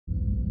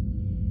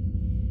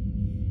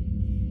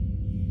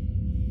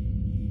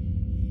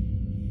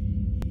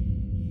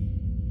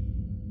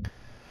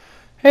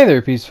Hey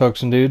there, peace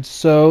folks and dudes.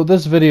 So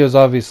this video is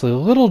obviously a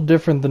little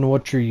different than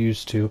what you're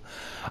used to.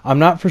 I'm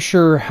not for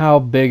sure how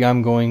big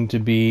I'm going to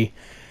be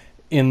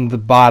in the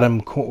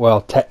bottom, well,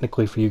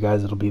 technically for you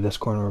guys it'll be this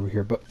corner over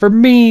here, but for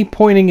me,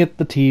 pointing at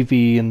the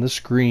TV and the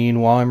screen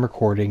while I'm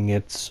recording,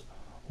 it's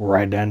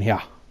right down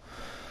here.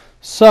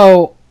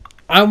 So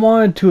I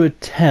wanted to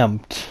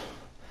attempt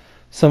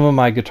some of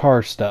my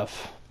guitar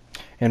stuff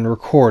and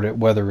record it,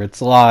 whether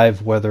it's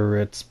live, whether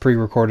it's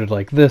pre-recorded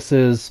like this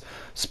is.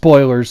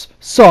 Spoilers,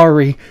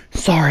 sorry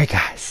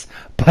guys,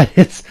 but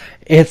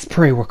it's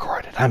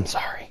pre-recorded. I'm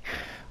sorry.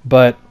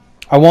 But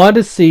I wanted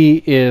to see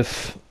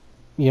if,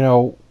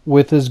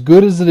 with as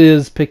good as it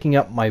is picking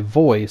up my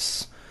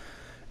voice,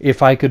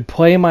 if I could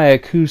play my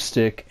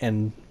acoustic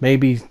and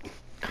maybe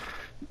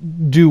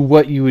do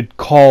what you would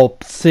call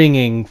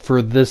singing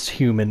for this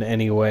human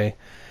anyway,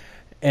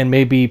 and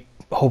maybe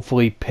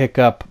hopefully pick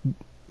up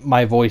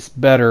my voice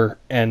better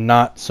and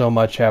not so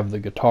much have the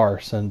guitar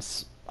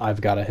since I've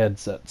got a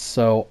headset.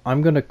 So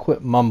I'm going to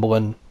quit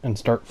mumbling and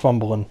start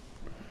fumbling.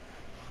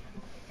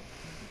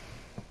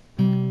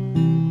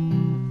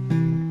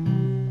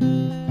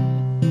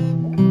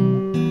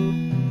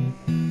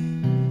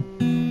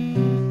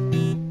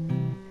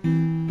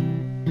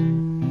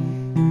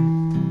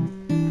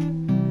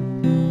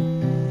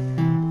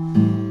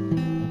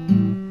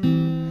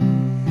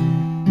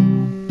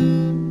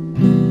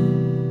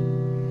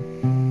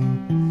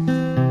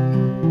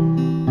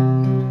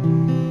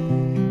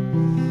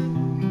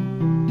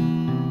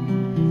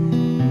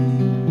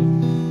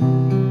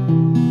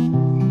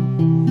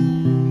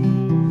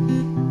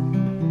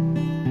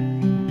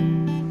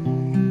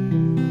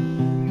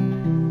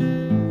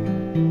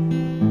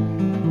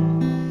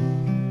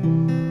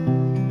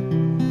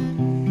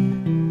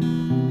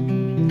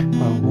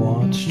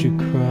 Watched you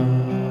cry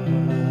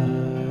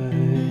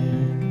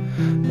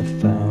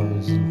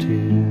 1,000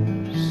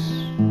 tears.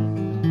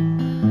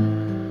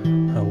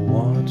 I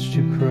watched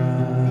you cry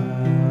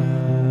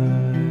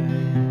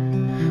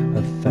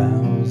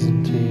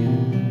 1,000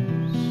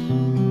 tears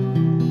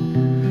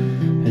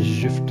as you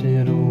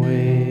drifted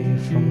away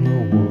from the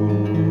world.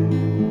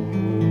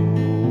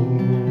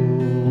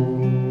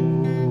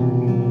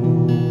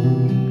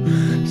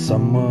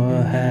 Some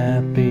were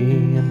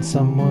happy and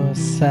some were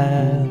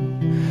sad.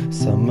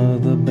 Some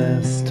of the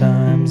best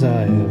times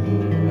I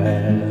ever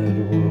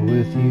had were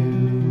with you.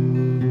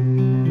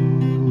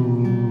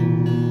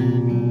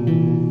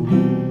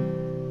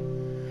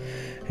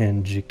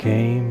 And you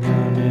came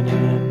running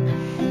in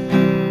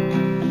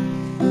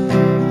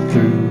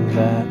through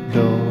that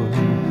door.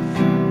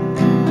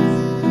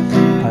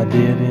 I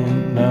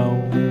didn't know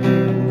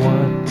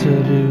what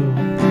to do.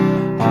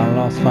 I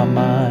lost my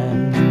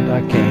mind.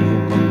 I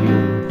came to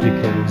you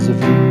because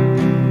of you.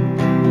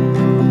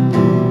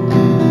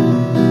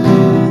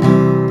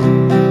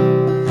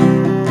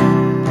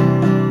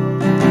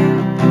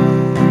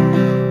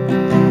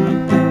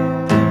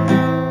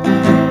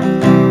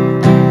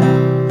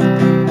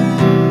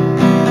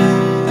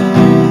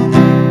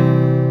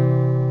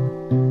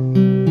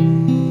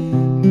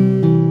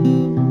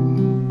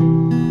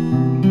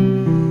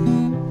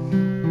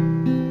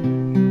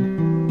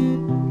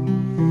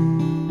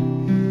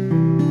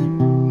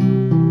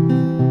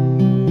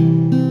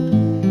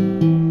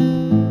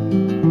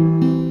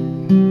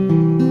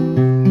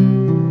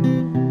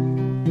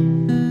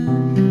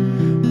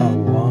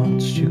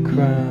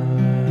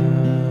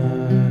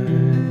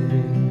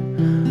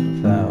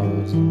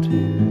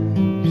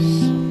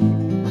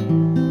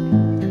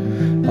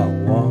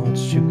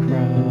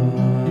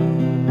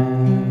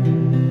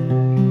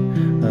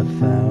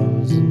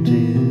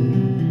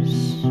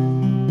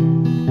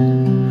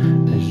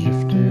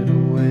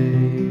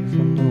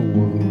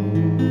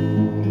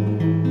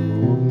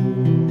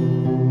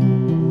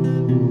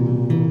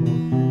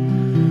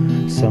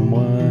 Some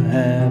were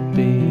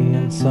happy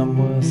and some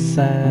were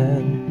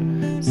sad.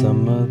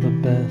 Some of the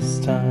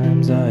best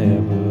times I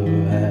ever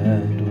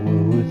had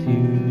were with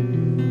you.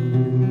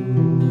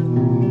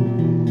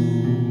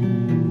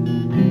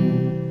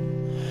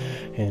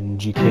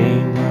 And you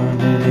came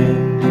running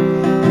in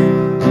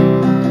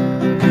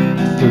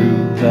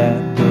through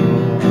that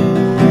door.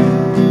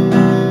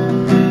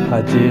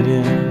 I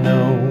didn't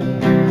know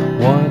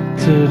what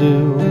to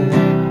do.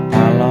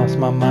 I lost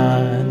my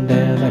mind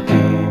and I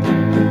came to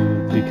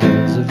you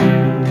because of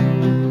you.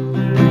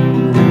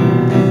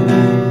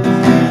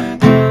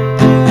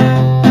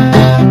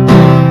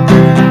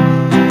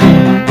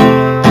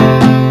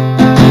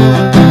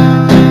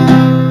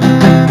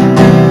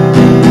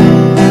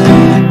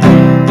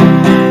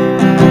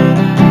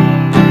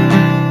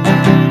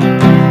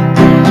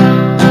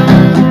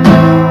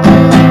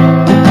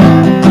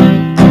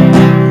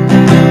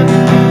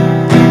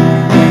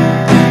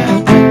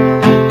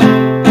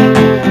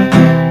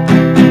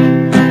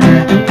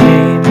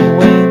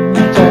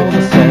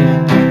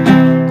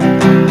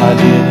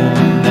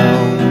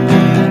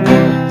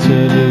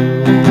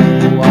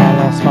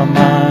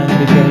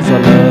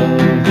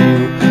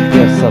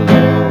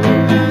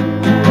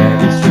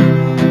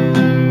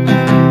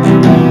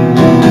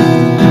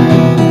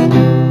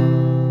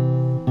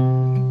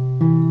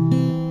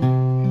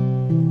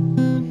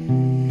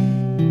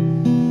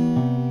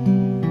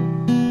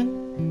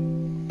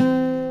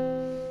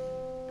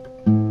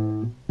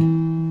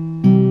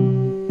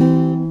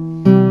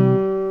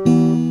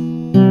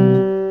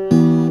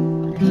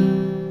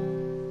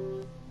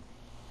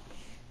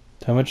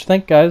 what you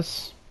think,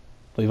 guys.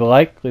 Leave a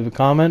like, leave a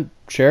comment,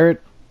 share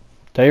it,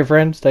 tell your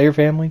friends, tell your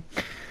family.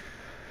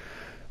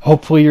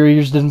 Hopefully your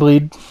ears didn't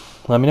bleed.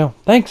 Let me know.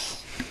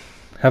 Thanks.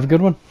 Have a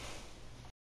good one.